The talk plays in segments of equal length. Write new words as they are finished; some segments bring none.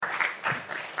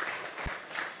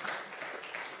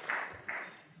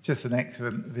Just an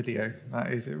excellent video,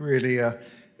 that is. It really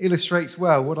illustrates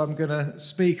well what I'm going to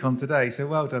speak on today. So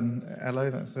well done,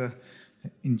 Elo. That's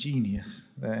ingenious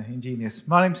there, ingenious.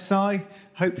 My name's Si.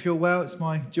 Hope you're well. It's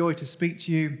my joy to speak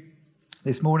to you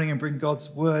this morning and bring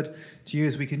God's word to you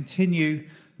as we continue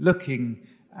looking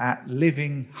at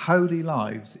living holy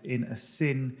lives in a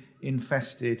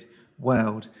sin-infested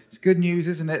world. It's good news,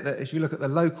 isn't it, that if you look at the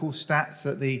local stats,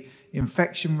 that the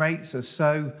infection rates are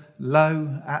so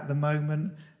low at the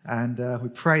moment, and we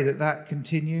pray that that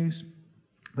continues.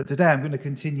 But today I'm going to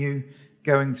continue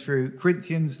going through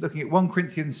Corinthians, looking at 1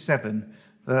 Corinthians 7,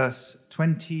 verse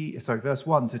 1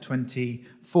 to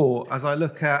 24, as I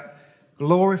look at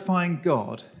glorifying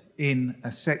God in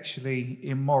a sexually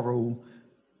immoral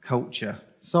culture.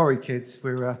 Sorry, kids,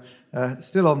 we're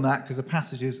still on that because the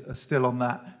passages are still on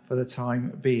that for the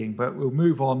time being, but we'll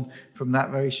move on from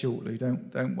that very shortly.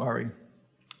 Don't worry.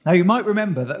 Now, you might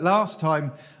remember that last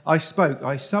time I spoke,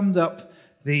 I summed up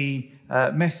the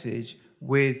message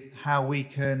with how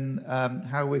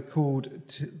we're called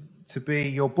to be.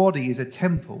 Your body is a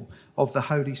temple of the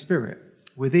Holy Spirit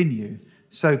within you.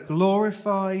 So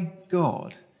glorify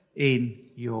God in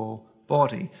your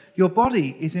body. Your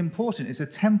body is important. It's a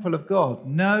temple of God.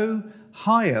 No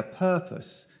higher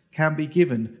purpose can be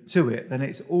given to it than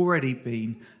it's already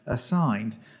been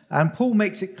assigned. And Paul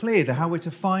makes it clear that how we're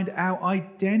to find our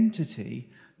identity,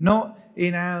 not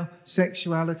in our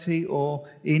sexuality or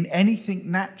in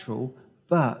anything natural,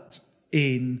 but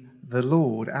in the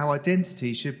Lord. Our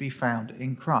identity should be found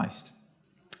in Christ.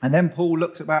 And then Paul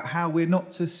looks about how we're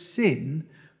not to sin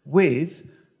with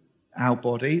our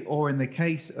body, or in the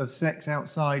case of sex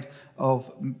outside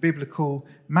of biblical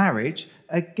marriage,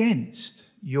 against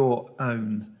your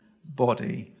own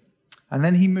body. And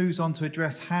then he moves on to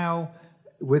address how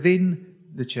within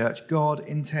the church God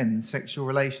intends sexual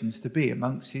relations to be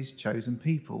amongst his chosen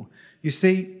people. You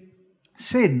see,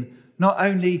 sin not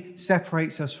only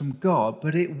separates us from God,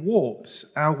 but it warps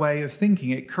our way of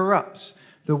thinking. It corrupts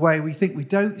the way we think. We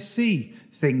don't see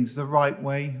things the right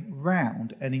way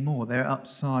round anymore. They're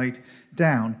upside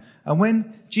down. And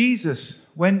when Jesus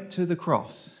went to the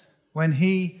cross, when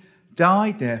he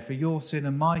died there for your sin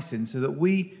and my sin so that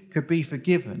we could be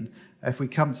forgiven if we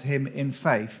come to him in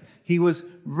faith, he was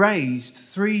raised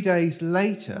 3 days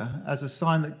later as a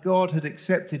sign that God had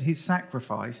accepted his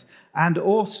sacrifice, and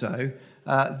also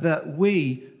that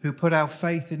we who put our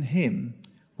faith in him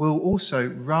will also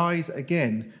rise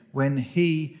again when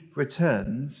he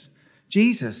returns.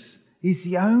 Jesus is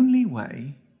the only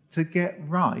way to get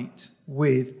right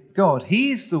with God.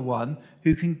 He is the one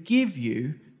who can give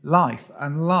you life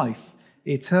and life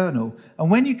eternal. And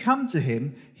when you come to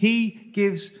him, he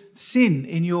gives sin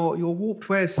in your warped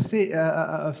way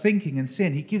of thinking and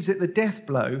sin. He gives it the death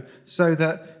blow so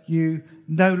that you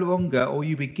no longer, or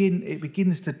it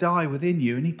begins to die within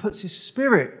you. And he puts his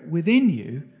spirit within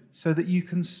you so that you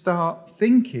can start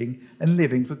thinking and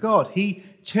living for God. He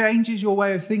changes your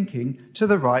way of thinking to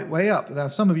the right way up. Now,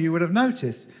 some of you would have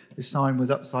noticed this sign was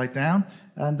upside down,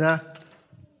 and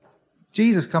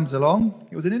Jesus comes along.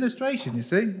 It was an illustration, you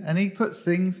see, and he puts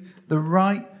things the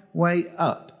right way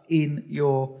up in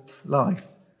your life.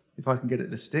 If I can get it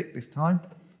to stick this time.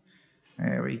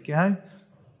 There we go.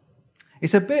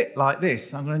 It's a bit like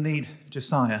this. I'm going to need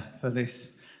Josiah for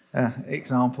this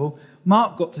example.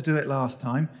 Mark got to do it last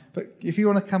time, but if you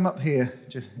want to come up here,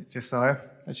 Josiah,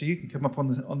 actually you can come up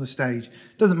on the stage.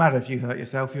 Doesn't matter if you hurt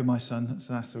yourself, you're my son,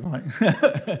 that's all right.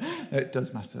 It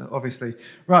does matter, obviously.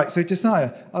 Right, so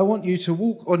Josiah, I want you to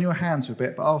walk on your hands for a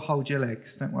bit, but I'll hold your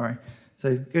legs, don't worry.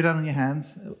 So go down on your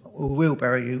hands, or we'll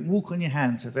bury you. Walk on your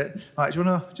hands for a bit. Right, do you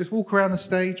want to just walk around the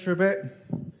stage for a bit?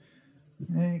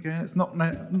 There you go, let's not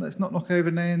knock over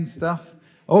names and stuff.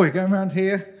 Oh, you're going around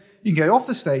here? You can go off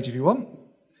the stage if you want.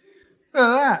 Look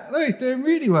at that. Look, he's doing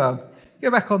really well. Go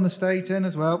back on the stage then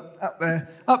as well. Up there.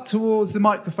 Up towards the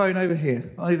microphone over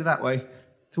here. Over that way.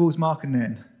 Towards Mark and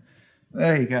Nan.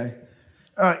 There you go.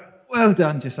 All right. Well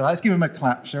done, Josiah. Let's give him a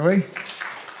clap, shall we?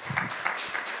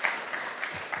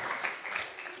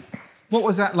 What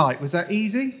was that like? Was that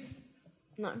easy?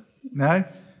 No. No?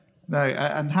 No.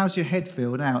 And how's your head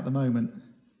feel now at the moment?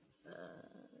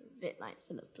 A bit like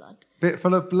full of blood. Bit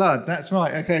full of blood. That's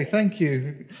right. Okay, thank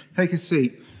you. Take a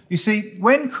seat. You see,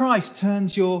 when Christ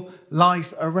turns your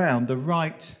life around the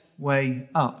right way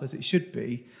up, as it should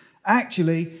be,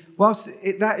 actually, whilst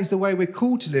that is the way we're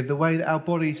called to live, the way that our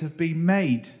bodies have been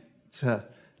made to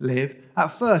live, at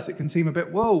first it can seem a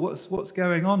bit, whoa, what's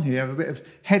going on here? Have a bit of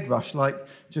head rush like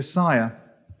Josiah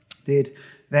did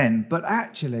then. But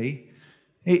actually,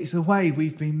 it's the way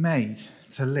we've been made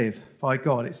to live by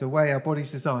God. It's the way our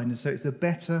body's designed, and so it's the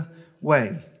better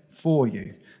way for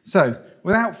you. So,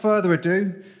 without further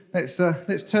ado, let's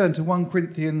turn to 1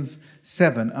 Corinthians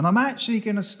 7. And I'm actually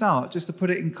going to start, just to put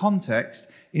it in context,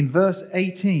 in verse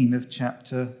 18 of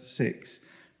chapter 6.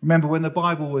 Remember, when the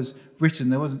Bible was written,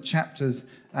 there wasn't chapters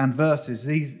and verses.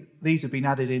 These have been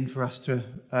added in for us to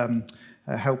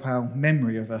help our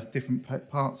memory of us, different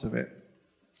parts of it.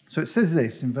 So it says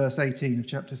this in verse 18 of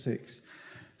chapter 6.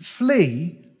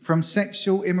 Flee from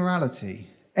sexual immorality.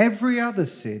 Every other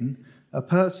sin a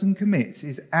person commits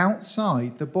is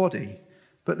outside the body,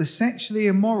 but the sexually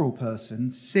immoral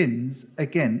person sins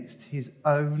against his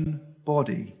own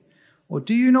body. Or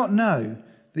do you not know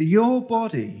that your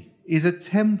body is a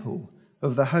temple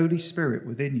of the Holy Spirit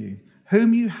within you,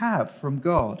 whom you have from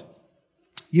God?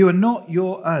 You are not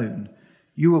your own.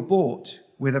 You were bought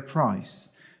with a price.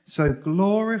 So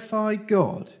glorify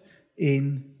God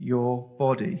in your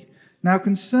body. Now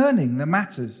concerning the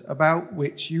matters about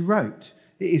which you wrote,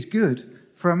 it is good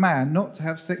for a man not to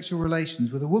have sexual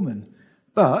relations with a woman.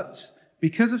 But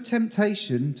because of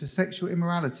temptation to sexual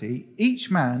immorality,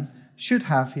 each man should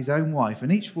have his own wife,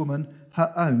 and each woman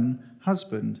her own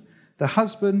husband. The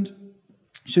husband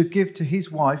should give to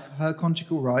his wife her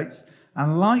conjugal rights,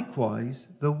 and likewise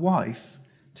the wife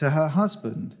to her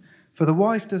husband. For the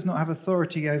wife does not have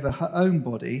authority over her own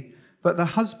body, but the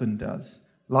husband does.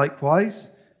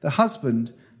 Likewise, the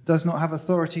husband does not have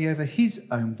authority over his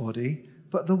own body,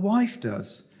 but the wife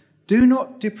does. Do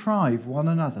not deprive one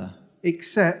another,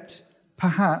 except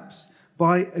perhaps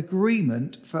by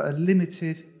agreement for a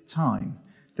limited time,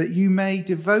 that you may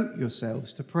devote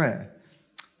yourselves to prayer.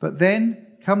 But then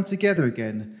come together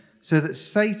again, so that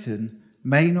Satan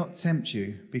may not tempt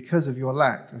you because of your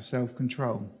lack of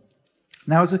self-control.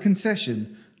 Now, as a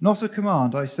concession, not a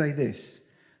command, I say this: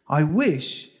 I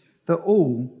wish that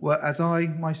all were as I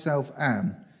myself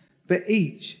am, but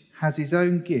each has his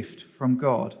own gift from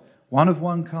God, one of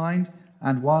one kind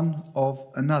and one of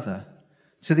another.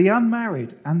 To the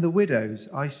unmarried and the widows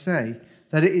I say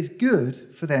that it is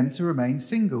good for them to remain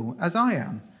single, as I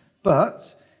am.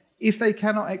 But if they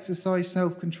cannot exercise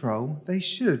self-control, they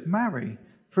should marry,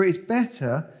 for it is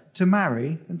better to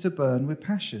marry than to burn with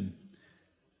passion.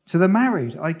 To the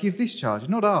married I give this charge,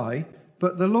 not I,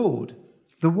 but the Lord.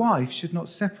 The wife should not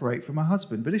separate from her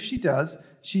husband, but if she does,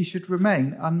 she should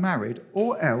remain unmarried,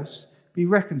 or else be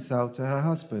reconciled to her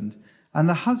husband. And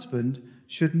the husband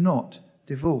should not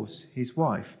divorce his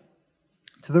wife.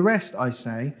 To the rest I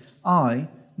say, I,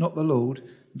 not the Lord.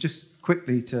 Just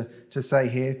quickly to say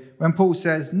here, when Paul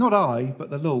says, not I, but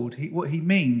the Lord, what he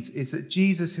means is that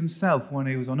Jesus himself, when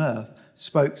he was on earth,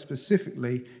 spoke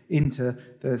specifically into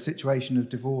the situation of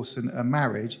divorce and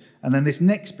marriage. And then this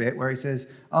next bit where he says,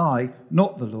 I,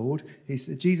 not the Lord,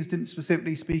 Jesus didn't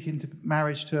specifically speak into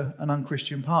marriage to an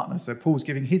unchristian partner. So Paul's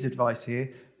giving his advice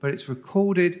here, but it's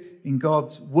recorded in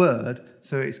God's word,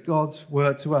 so it's God's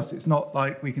word to us. It's not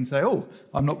like we can say, oh,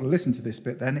 I'm not going to listen to this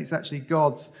bit then. It's actually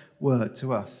God's word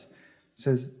to us. It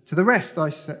says, to the rest I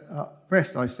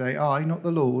say, I, not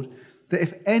the Lord, that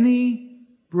if any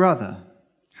brother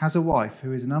has a wife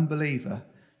who is an unbeliever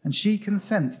and she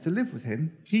consents to live with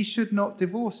him, he should not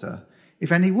divorce her.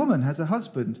 If any woman has a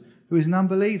husband who is an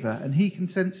unbeliever and he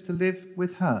consents to live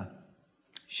with her,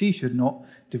 she should not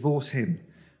divorce him.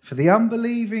 For the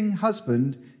unbelieving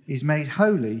husband is made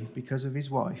holy because of his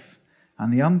wife,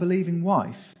 and the unbelieving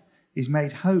wife is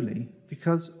made holy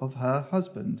because of her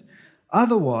husband.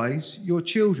 Otherwise, your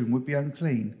children would be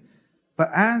unclean, but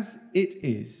as it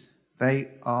is, they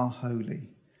are holy.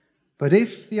 But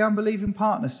if the unbelieving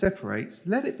partner separates,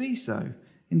 let it be so.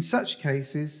 In such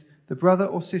cases, the brother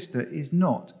or sister is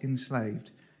not enslaved.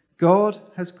 God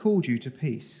has called you to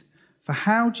peace. For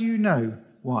how do you know,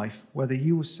 wife, whether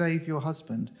you will save your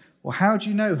husband? Or how do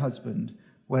you know, husband,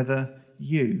 whether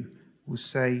you will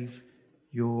save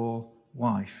your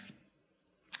wife?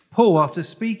 Paul, after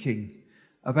speaking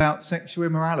about sexual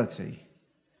immorality,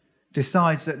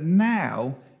 decides that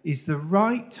now is the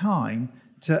right time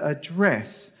to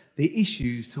address the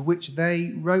issues to which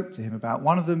they wrote to him about.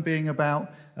 One of them being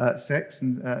about sex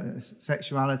and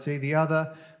sexuality, the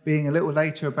other being a little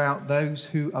later about those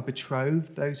who are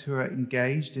betrothed, those who are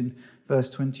engaged in verse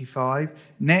 25.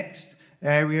 Next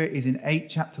area is in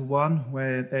chapter 1,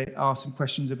 where they ask some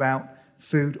questions about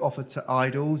food offered to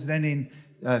idols. Then in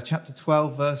chapter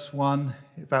 12, verse 1,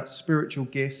 about spiritual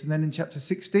gifts. And then in chapter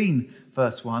 16,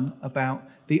 verse 1, about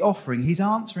the offering. He's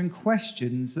answering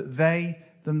questions that they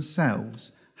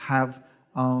themselves have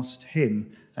asked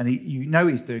him. And you know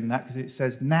he's doing that because it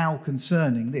says, now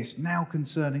concerning this, now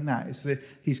concerning that.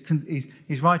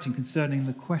 He's writing concerning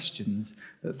the questions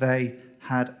that they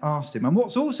had asked him. And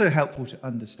what's also helpful to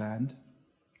understand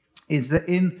is that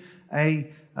in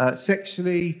a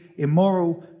sexually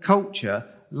immoral culture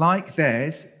like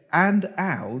theirs and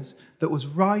ours that was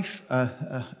rife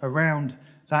around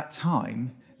that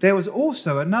time, there was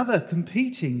also another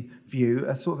competing view,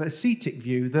 a sort of ascetic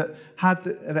view that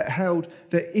held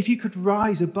that if you could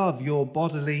rise above your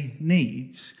bodily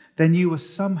needs, then you were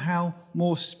somehow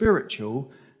more spiritual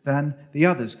than the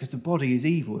others, because the body is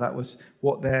evil. That was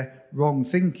what their wrong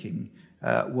thinking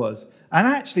was. And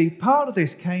actually, part of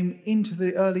this came into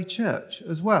the early church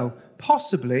as well,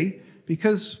 possibly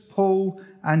because Paul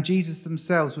and Jesus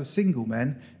themselves were single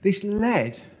men. This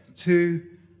led to,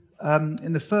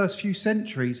 in the first few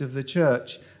centuries of the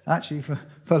church, actually for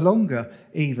longer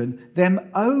even, them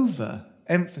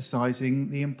over-emphasizing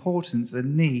the importance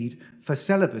and need for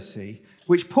celibacy,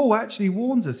 which Paul actually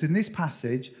warns us in this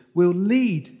passage will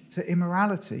lead to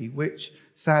immorality, which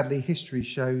sadly history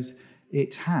shows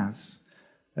it has.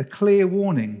 A clear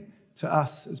warning to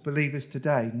us as believers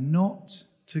today not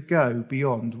to go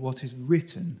beyond what is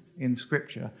written in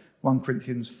Scripture, 1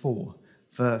 Corinthians 4,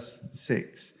 verse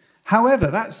 6. However,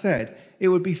 that said, it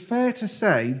would be fair to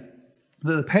say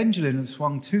that the pendulum has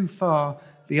swung too far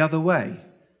the other way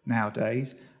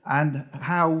nowadays, and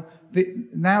how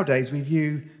nowadays we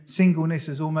view singleness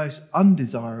as almost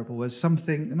undesirable, as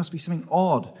something, there must be something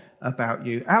odd about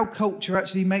you. Our culture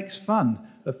actually makes fun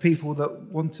of people that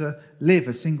want to live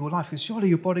a single life, because surely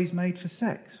your body's made for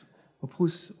sex. Well,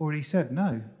 Paul's already said,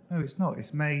 no, it's not.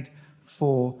 It's made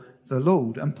for the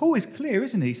Lord. And Paul is clear,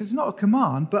 isn't he? He says, it's not a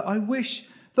command, but I wish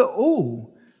that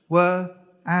all were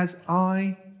as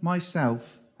I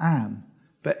myself am,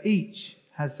 but each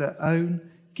has their own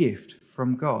gift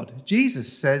from God.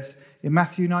 Jesus says in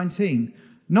Matthew 19,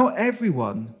 not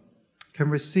everyone can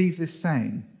receive this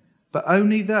saying, but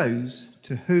only those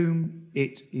to whom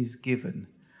it is given.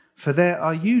 For there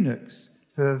are eunuchs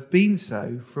who have been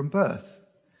so from birth,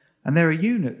 and there are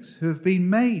eunuchs who have been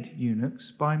made eunuchs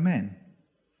by men,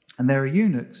 and there are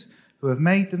eunuchs who have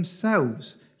made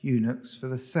themselves eunuchs for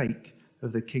the sake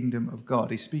of the kingdom of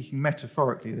God. He's speaking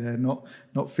metaphorically there,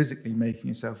 not physically making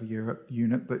yourself a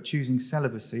eunuch, but choosing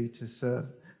celibacy to serve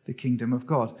the kingdom of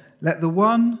God. Let the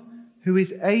one who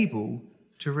is able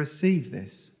to receive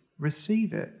this,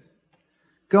 receive it.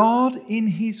 God, in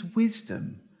his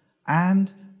wisdom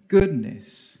and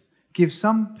goodness, gives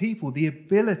some people the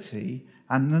ability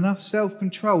and enough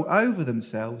self-control over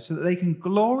themselves so that they can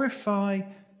glorify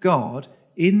God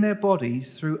in their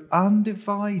bodies through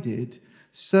undivided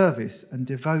service and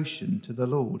devotion to the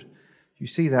Lord. You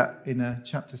see that in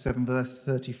chapter 7, verse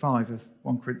 35 of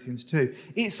 1 Corinthians 2.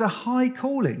 It's a high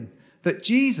calling that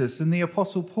Jesus and the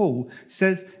Apostle Paul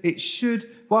says it should,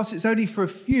 whilst it's only for a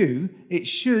few, it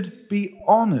should be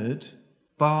honoured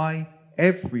by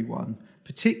everyone,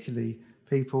 particularly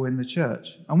people in the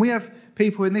church. And we have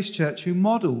people in this church who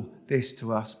model this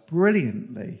to us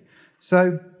brilliantly.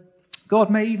 So God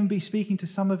may even be speaking to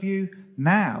some of you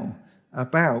now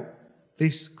about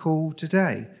this call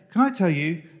today. Can I tell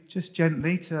you, just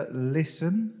gently, to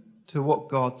listen to what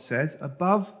God says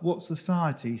above what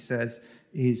society says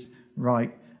is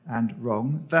right and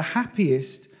wrong. The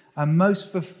happiest and most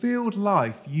fulfilled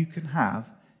life you can have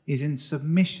is in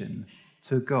submission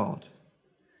to God.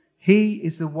 He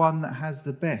is the one that has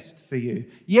the best for you.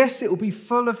 Yes, it will be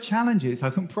full of challenges, I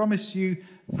can promise you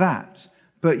that,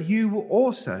 but you will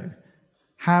also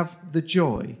have the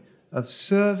joy of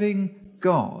serving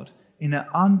God in an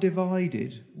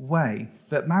undivided way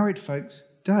that married folks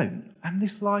don't. And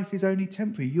this life is only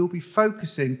temporary. You'll be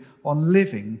focusing on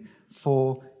living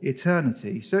for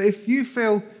eternity. So if you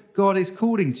feel God is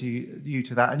calling you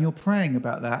to that and you're praying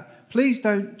about that, please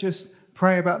don't just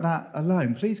pray about that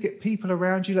alone. Please get people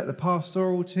around you, let the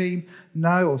pastoral team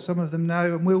know, or some of them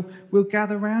know, and we'll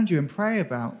gather around you and pray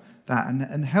about that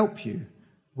and help you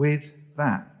with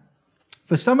that.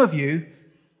 For some of you,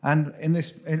 and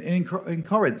in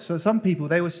Corinth, so some people,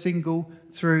 they were single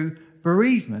through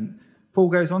bereavement. Paul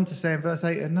goes on to say in verse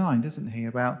 8 and 9, doesn't he,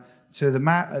 about to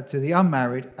the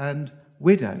unmarried and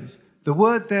widows. The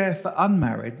word there for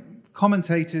unmarried,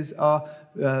 commentators are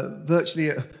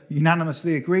virtually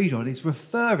unanimously agreed on, is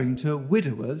referring to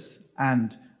widowers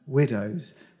and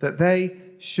widows, that they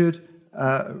should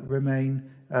remain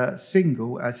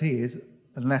single as he is,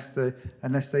 unless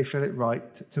they feel it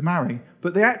right to marry.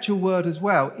 But the actual word as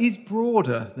well is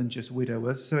broader than just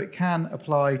widowers, so it can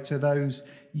apply to those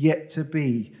yet to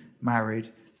be married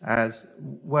as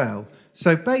well.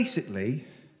 So basically,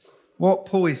 what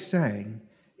Paul is saying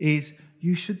is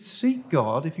you should seek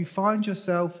God if you find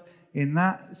yourself in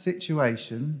that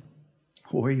situation,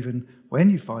 or even when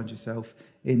you find yourself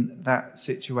in that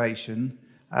situation.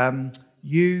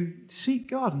 you seek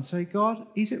God and say, God,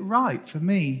 is it right for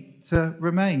me to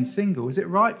remain single? Is it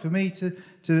right for me to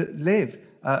live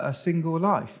a single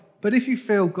life? But if you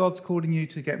feel God's calling you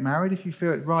to get married, if you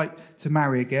feel it's right to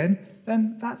marry again,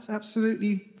 then that's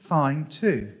absolutely fine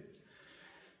too.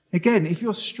 Again, if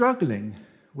you're struggling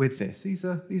with this, these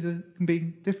can be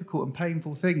difficult and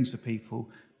painful things for people,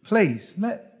 please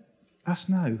let us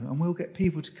know and we'll get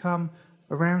people to come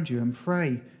around you and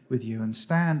pray with you and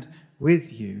stand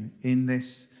with you in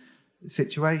this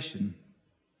situation.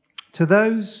 To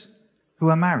those who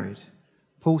are married,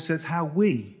 Paul says how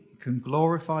we can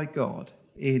glorify God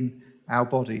in our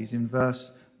bodies in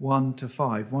verse 1 to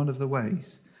 5, one of the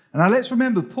ways. And now let's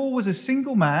remember, Paul was a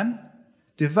single man,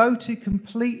 devoted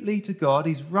completely to God.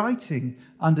 He's writing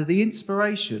under the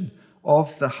inspiration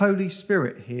of the Holy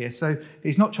Spirit here. So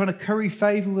he's not trying to curry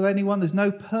favour with anyone. There's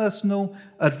no personal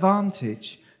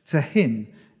advantage to him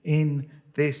in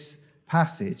this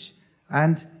passage.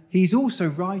 And he's also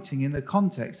writing in the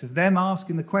context of them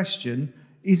asking the question,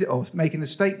 or making the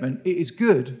statement, it is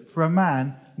good for a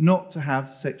man not to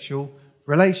have sexual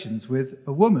relations with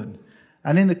a woman.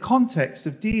 And in the context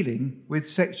of dealing with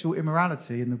sexual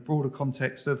immorality in the broader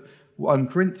context of 1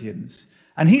 Corinthians.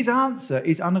 And his answer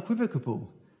is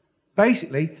unequivocal.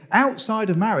 Basically, outside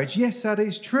of marriage, yes, that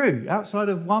is true. Outside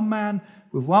of one man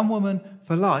with one woman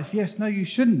for life, yes, no, you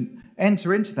shouldn't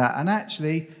enter into that. And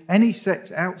actually, any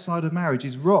sex outside of marriage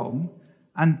is wrong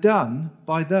and done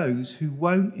by those who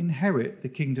won't inherit the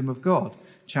kingdom of God.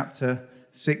 Chapter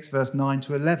 6, verse 9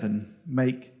 to 11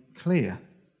 make clear.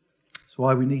 That's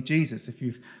why we need Jesus. If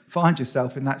you find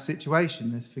yourself in that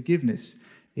situation, there's forgiveness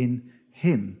in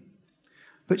him.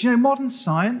 But modern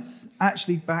science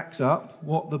actually backs up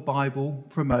what the Bible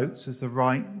promotes as the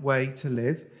right way to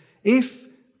live. If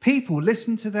people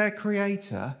listen to their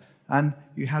Creator and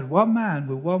you had one man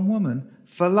with one woman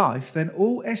for life, then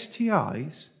all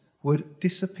STIs would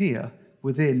disappear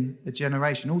within a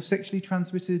generation. All sexually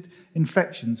transmitted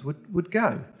infections would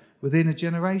go within a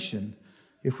generation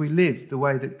if we lived the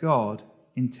way that God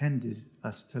intended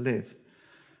us to live.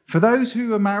 For those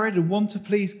who are married and want to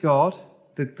please God,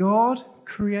 the God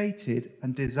created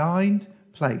and designed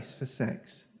place for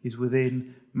sex is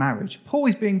within marriage. Paul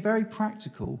is being very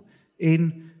practical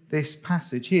in this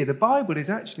passage here. The Bible is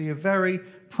actually a very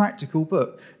practical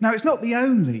book. Now, it's not the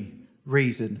only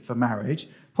reason for marriage.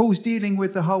 Paul's dealing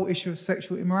with the whole issue of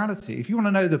sexual immorality. If you want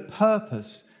to know the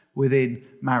purpose within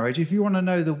marriage, if you want to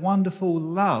know the wonderful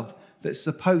love that's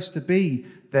supposed to be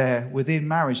there within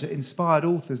marriage that inspired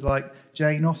authors like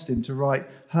Jane Austen to write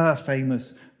her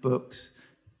famous books,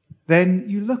 then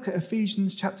you look at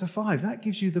Ephesians chapter 5. That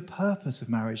gives you the purpose of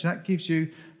marriage. That gives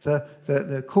you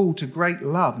the call to great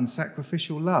love and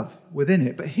sacrificial love within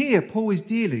it. But here, Paul is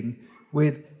dealing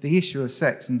with the issue of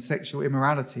sex and sexual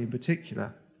immorality in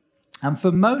particular. And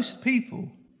for most people,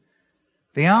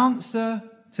 the answer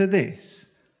to this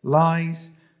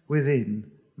lies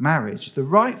within marriage. The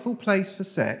rightful place for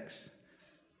sex,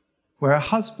 where a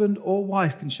husband or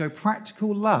wife can show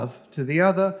practical love to the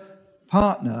other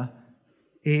partner,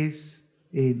 is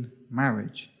in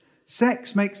marriage.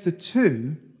 Sex makes the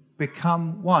two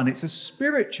become one. It's a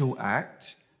spiritual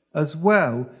act as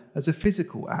well as a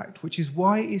physical act, which is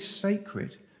why it is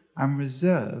sacred and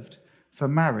reserved for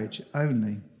marriage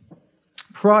only.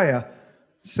 Pryor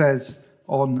says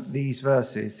on these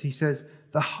verses, he says,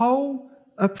 the whole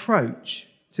approach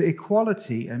to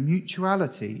equality and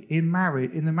mutuality in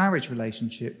the marriage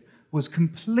relationship was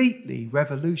completely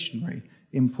revolutionary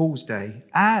in Paul's day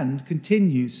and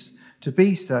continues to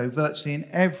be so virtually in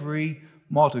every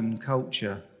modern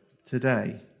culture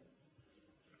today.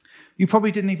 You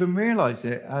probably didn't even realize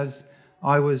it as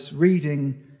I was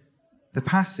reading the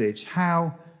passage,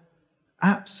 how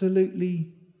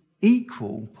absolutely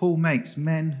equal Paul makes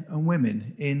men and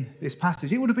women in this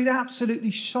passage. It would have been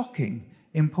absolutely shocking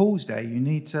in Paul's day, you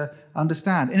need to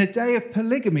understand. In a day of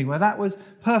polygamy where that was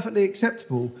perfectly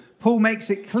acceptable, Paul makes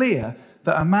it clear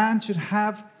that a man should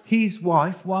have his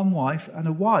wife, one wife, and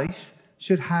a wife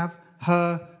should have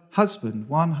her husband,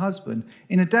 one husband.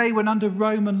 In a day when under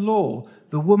Roman law,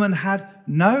 the woman had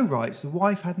no rights, the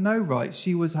wife had no rights,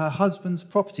 she was her husband's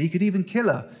property. He could even kill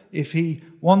her if he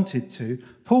wanted to.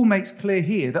 Paul makes clear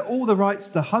here that all the rights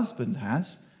the husband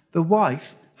has, the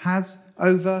wife has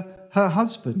over her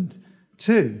husband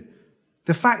too.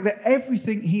 The fact that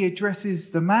everything he addresses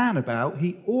the man about,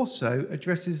 he also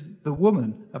addresses the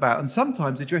woman about, and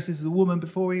sometimes addresses the woman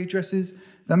before he addresses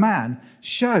the man,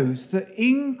 shows that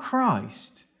in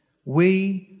Christ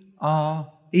we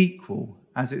are equal,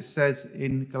 as it says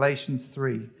in Galatians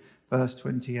 3, verse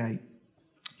 28.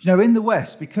 In the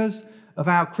West, because of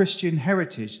our Christian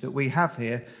heritage that we have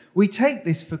here, we take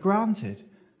this for granted.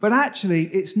 But actually,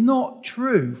 it's not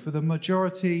true for the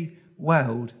majority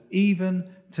world,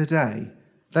 even today.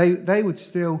 They would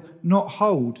still not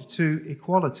hold to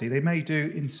equality. They may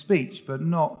do in speech, but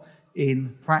not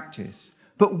in practice.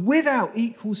 But with our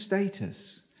equal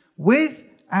status, with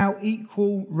our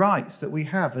equal rights that we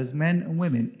have as men and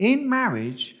women, in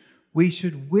marriage, we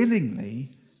should willingly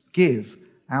give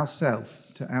ourselves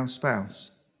to our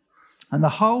spouse. And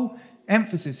the whole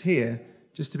emphasis here,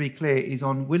 just to be clear, is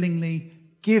on willingly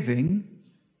giving,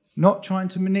 not trying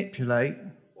to manipulate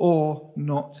or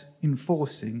not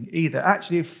enforcing either.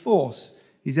 Actually, if force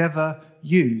is ever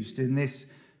used in this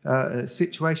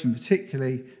situation,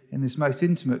 particularly in this most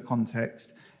intimate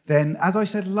context, then, as I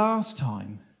said last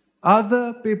time,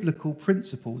 other biblical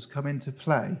principles come into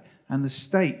play and the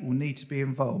state will need to be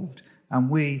involved, and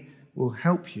we will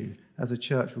help you as a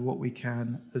church with what we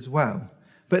can as well.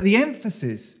 But the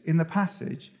emphasis in the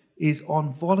passage is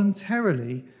on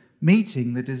voluntarily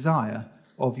meeting the desire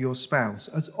of your spouse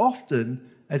as often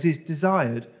as is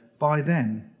desired by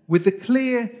them, with the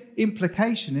clear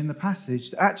implication in the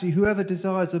passage that actually whoever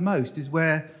desires the most is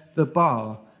where the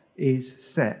bar is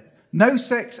set. No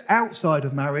sex outside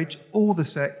of marriage, all the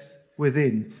sex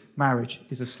within marriage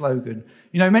is a slogan.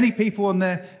 You know, many people on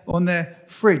their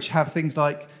fridge have things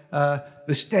like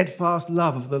the steadfast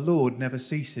love of the Lord never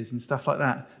ceases and stuff like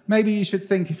that. Maybe you should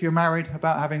think, if you're married,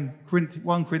 about having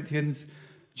 1 Corinthians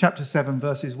chapter 7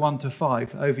 verses 1 to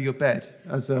 5 over your bed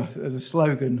as a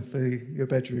slogan for your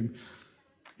bedroom.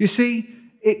 You see,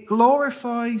 it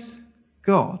glorifies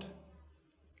God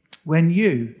when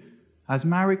you, as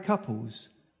married couples,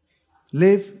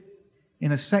 live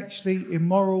in a sexually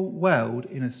immoral world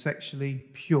in a sexually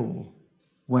pure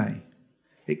way.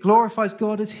 It glorifies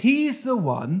God as He is the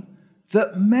one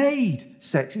that made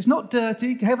sex. It's not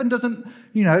dirty. Heaven doesn't,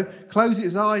 close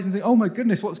its eyes and think, oh my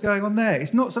goodness, what's going on there?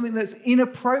 It's not something that's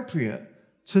inappropriate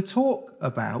to talk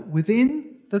about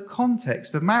within the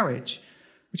context of marriage,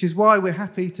 which is why we're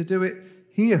happy to do it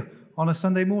here on a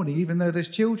Sunday morning, even though there's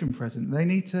children present. They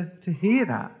need to hear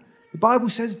that. The Bible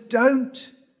says,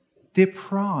 don't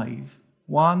deprive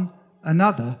one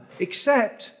another,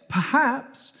 except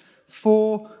perhaps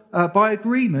by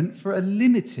agreement for a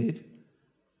limited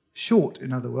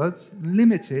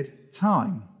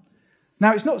time.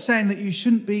 Now, it's not saying that you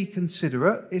shouldn't be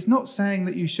considerate. It's not saying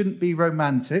that you shouldn't be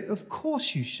romantic. Of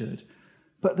course you should.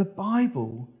 But the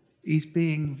Bible is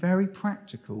being very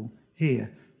practical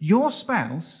here. Your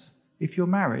spouse, if you're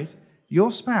married,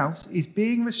 your spouse is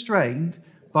being restrained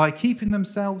by keeping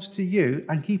themselves to you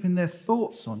and keeping their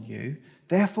thoughts on you.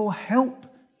 Therefore, help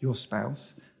your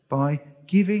spouse by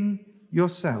giving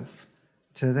yourself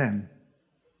to them.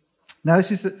 Now,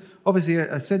 this is obviously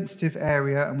a sensitive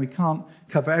area, and we can't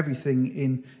cover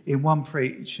everything in one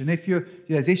preach. And if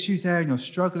there's issues there and you're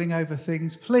struggling over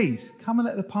things, please come and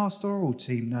let the pastoral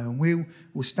team know, and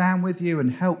we'll stand with you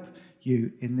and help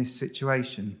you in this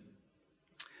situation.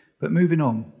 But moving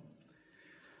on,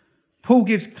 Paul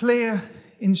gives clear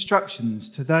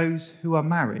instructions to those who are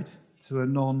married to a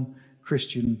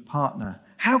non-Christian partner.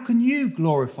 How can you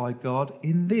glorify God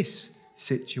in this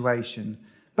situation?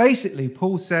 Basically,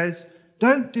 Paul says,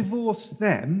 don't divorce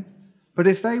them, but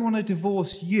if they want to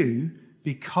divorce you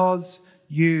because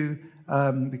you're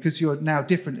now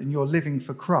different and you're living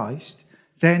for Christ,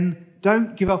 then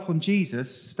don't give up on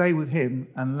Jesus, stay with him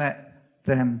and let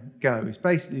them go. It's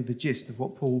basically the gist of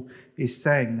what Paul is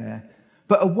saying there.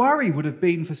 But a worry would have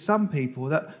been for some people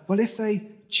that, well, if they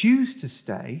choose to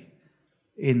stay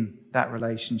in that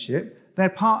relationship, their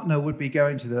partner would be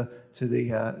going to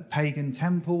the pagan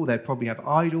temple. They'd probably have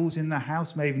idols in their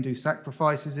house, may even do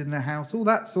sacrifices in their house. All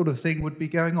that sort of thing would be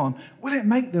going on. Will it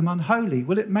make them unholy?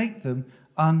 Will it make them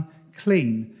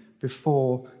unclean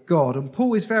before God? And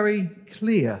Paul is very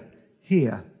clear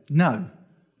here. No,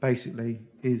 basically,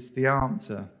 is the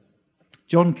answer.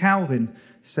 John Calvin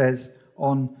says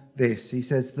on this, he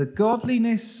says, the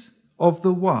godliness of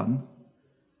the one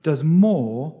does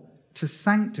more to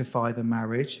sanctify the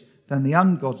marriage than the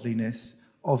ungodliness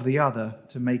of the other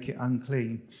to make it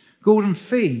unclean. Gordon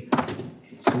Fee,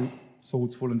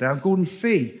 sword's fallen down, Gordon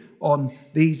Fee on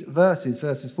these verses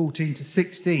 14 to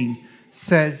 16,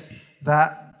 says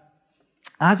that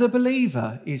as a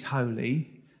believer is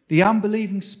holy, the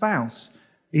unbelieving spouse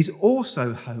is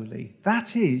also holy.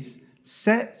 That is,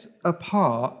 set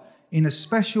apart in a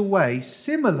special way,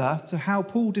 similar to how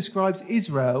Paul describes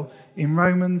Israel in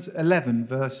Romans 11,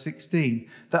 verse 16,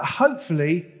 that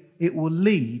hopefully it will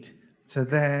lead to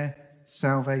their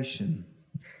salvation.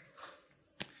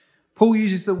 Paul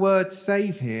uses the word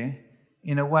save here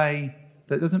in a way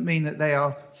that doesn't mean that they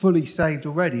are fully saved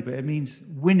already, but it means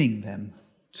winning them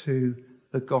to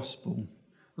the gospel.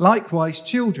 Likewise,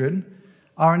 children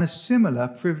are in a similar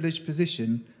privileged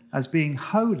position as being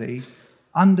holy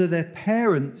under their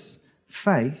parents'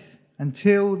 faith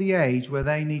until the age where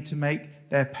they need to make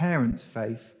their parents'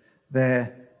 faith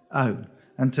their own.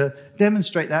 And to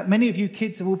demonstrate that, many of you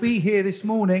kids will be here this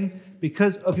morning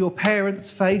because of your parents'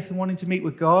 faith and wanting to meet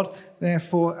with God.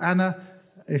 Therefore, Anna,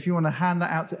 if you want to hand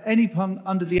that out to anyone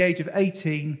under the age of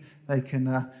 18, they can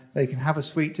have a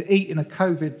sweet to eat in a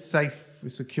COVID-safe,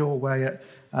 secure way at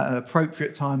an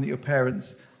appropriate time that your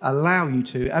parents allow you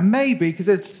to. And maybe, because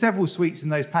there's several sweets in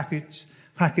those packets,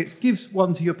 give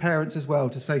one to your parents as well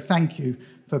to say thank you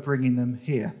for bringing them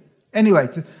here. Anyway,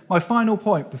 to my final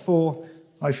point before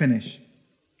I finish.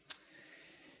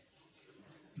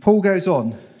 Paul goes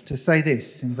on to say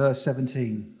this in verse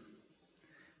 17.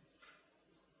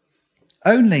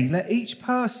 Only let each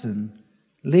person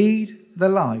lead the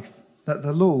life that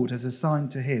the Lord has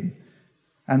assigned to him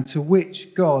and to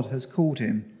which God has called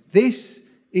him. This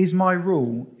is my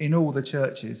rule in all the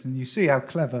churches. And you see how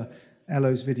clever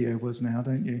Elo's video was now,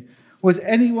 don't you? Was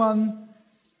anyone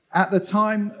at the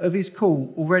time of his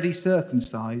call already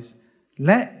circumcised?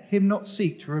 Let him not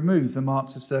seek to remove the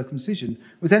marks of circumcision.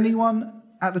 Was anyone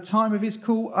at the time of his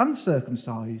call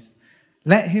uncircumcised?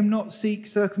 Let him not seek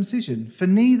circumcision. For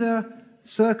neither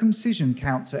circumcision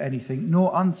counts for anything,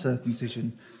 nor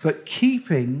uncircumcision, but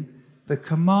keeping the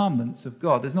commandments of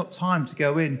God. There's not time to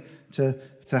go in to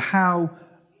how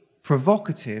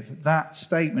provocative that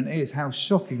statement is, how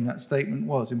shocking that statement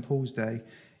was in Paul's day.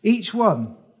 Each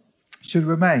one should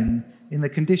remain in the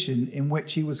condition in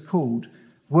which he was called.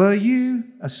 Were you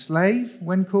a slave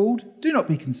when called? Do not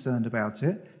be concerned about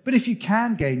it. But if you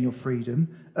can gain your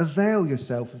freedom, avail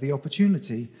yourself of the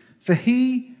opportunity. For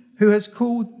he who has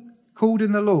called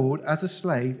in the Lord as a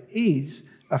slave is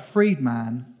a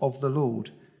freedman of the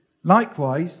Lord.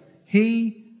 Likewise,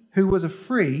 he who was a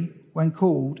free when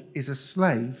called is a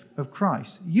slave of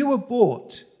Christ. You were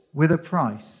bought with a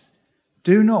price.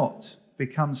 Do not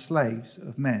become slaves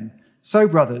of men. So,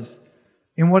 brothers,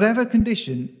 in whatever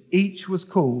condition each was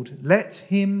called, let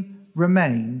him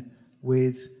remain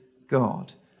with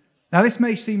God. Now, this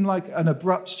may seem like an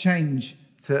abrupt change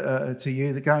to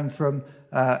you, that going from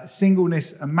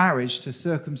singleness and marriage to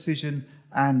circumcision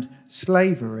and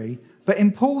slavery. But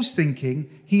in Paul's thinking,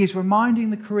 he is reminding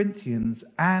the Corinthians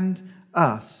and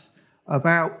us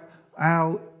about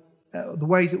the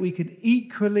ways that we can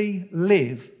equally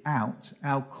live out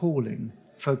our calling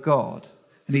for God.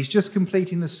 And he's just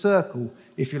completing the circle,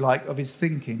 if you like, of his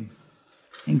thinking.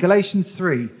 In Galatians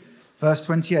 3, verse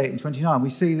 28 and 29, we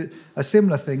see that a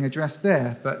similar thing addressed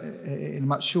there, but in a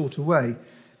much shorter way.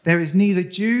 There is neither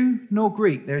Jew nor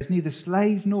Greek, there is neither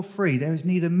slave nor free, there is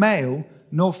neither male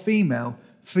nor female,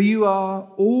 for you are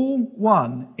all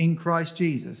one in Christ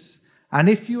Jesus. And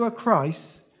if you are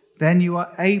Christ, then you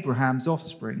are Abraham's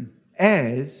offspring,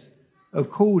 heirs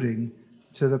according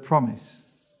to the promise.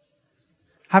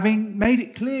 Having made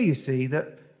it clear, you see,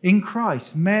 that in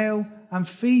Christ, male and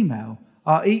female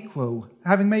are equal.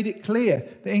 Having made it clear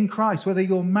that in Christ, whether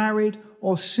you're married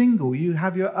or single, you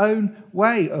have your own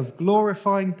way of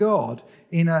glorifying God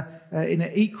in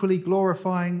an equally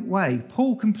glorifying way.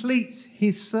 Paul completes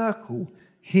his circle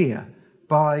here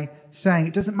by saying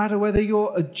it doesn't matter whether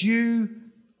you're a Jew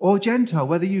or Gentile,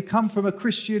 whether you come from a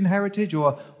Christian heritage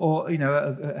or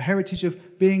a heritage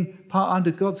of being part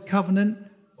under God's covenant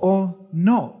or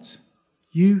not.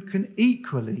 You can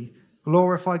equally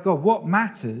glorify God. What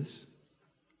matters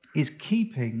is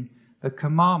keeping the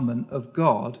commandment of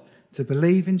God to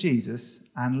believe in Jesus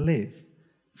and live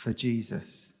for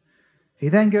Jesus. He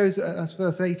then goes, that's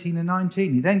verse 18 and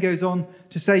 19, he then goes on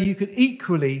to say you can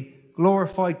equally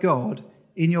glorify God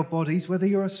in your bodies, whether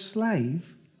you're a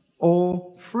slave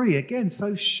or free. Again,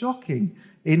 so shocking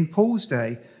in Paul's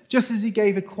day. Just as he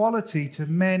gave equality to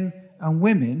men and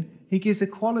women, he gives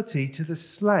equality to the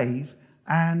slave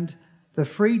and the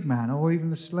freedman, or even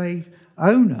the slave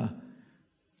owner.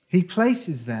 He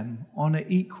places them on an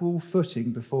equal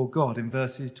footing before God in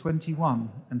verses 21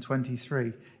 and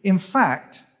 23. In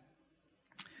fact,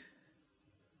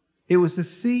 it was the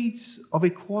seeds of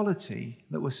equality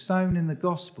that were sown in the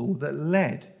gospel that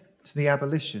led to the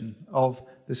abolition of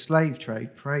the slave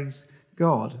trade. Praise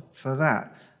God for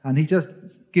that. And he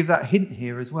does give that hint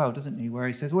here as well, doesn't he? Where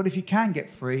he says, well, if you can get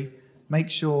free, make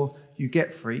sure you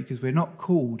get free, because we're not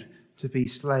called to be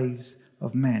slaves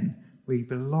of men. We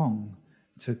belong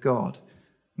to God.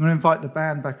 I'm going to invite the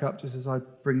band back up just as I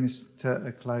bring this to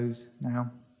a close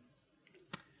now.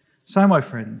 So, my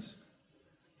friends,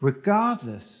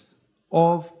 regardless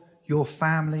of your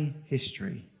family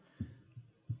history,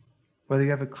 whether you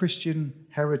have a Christian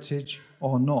heritage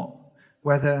or not,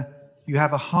 whether you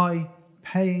have a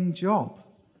high-paying job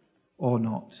or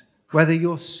not, whether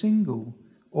you're single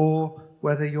or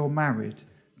whether you're married.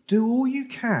 Do all you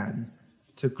can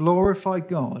to glorify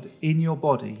God in your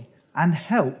body and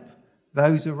help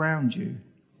those around you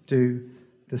do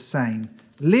the same.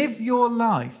 Live your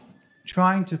life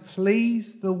trying to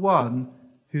please the one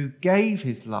who gave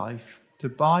his life to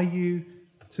buy you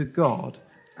to God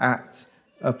at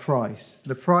a price,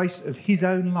 the price of his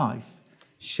own life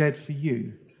shed for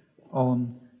you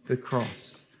on the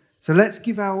cross. So let's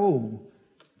give our all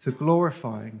to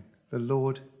glorifying the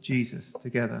Lord Jesus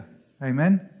together.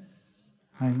 Amen.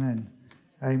 Amen.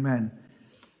 Amen.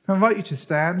 I invite you to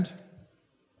stand.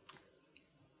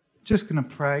 Just going to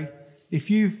pray.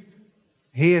 If you've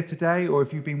here today, or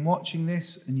if you've been watching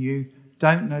this and you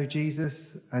don't know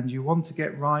Jesus and you want to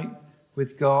get right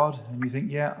with God and you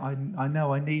think, yeah, I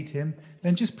know I need him,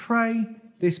 then just pray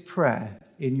this prayer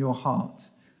in your heart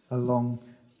along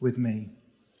with me.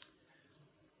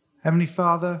 Heavenly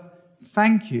Father,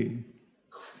 thank you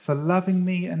for loving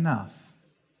me enough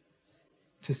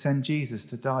to send Jesus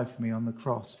to die for me on the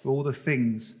cross, for all the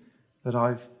things that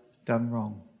I've done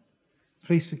wrong.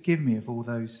 Please forgive me of all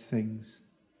those things.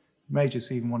 You may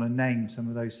just even want to name some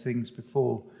of those things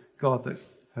before God that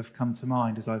have come to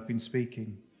mind as I've been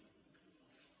speaking.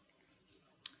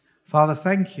 Father,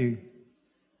 thank you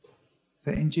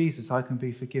that in Jesus I can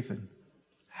be forgiven.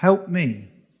 Help me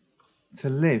to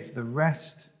live the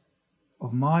rest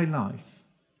of my life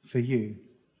for you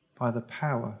by the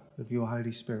power of your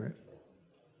Holy Spirit.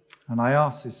 And I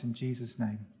ask this in Jesus'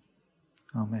 name.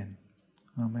 Amen.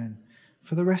 Amen.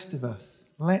 For the rest of us,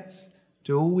 let's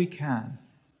do all we can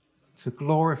to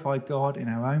glorify God in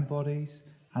our own bodies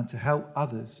and to help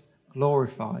others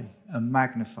glorify and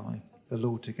magnify the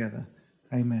Lord together.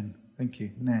 Amen. Thank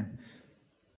you. Amen.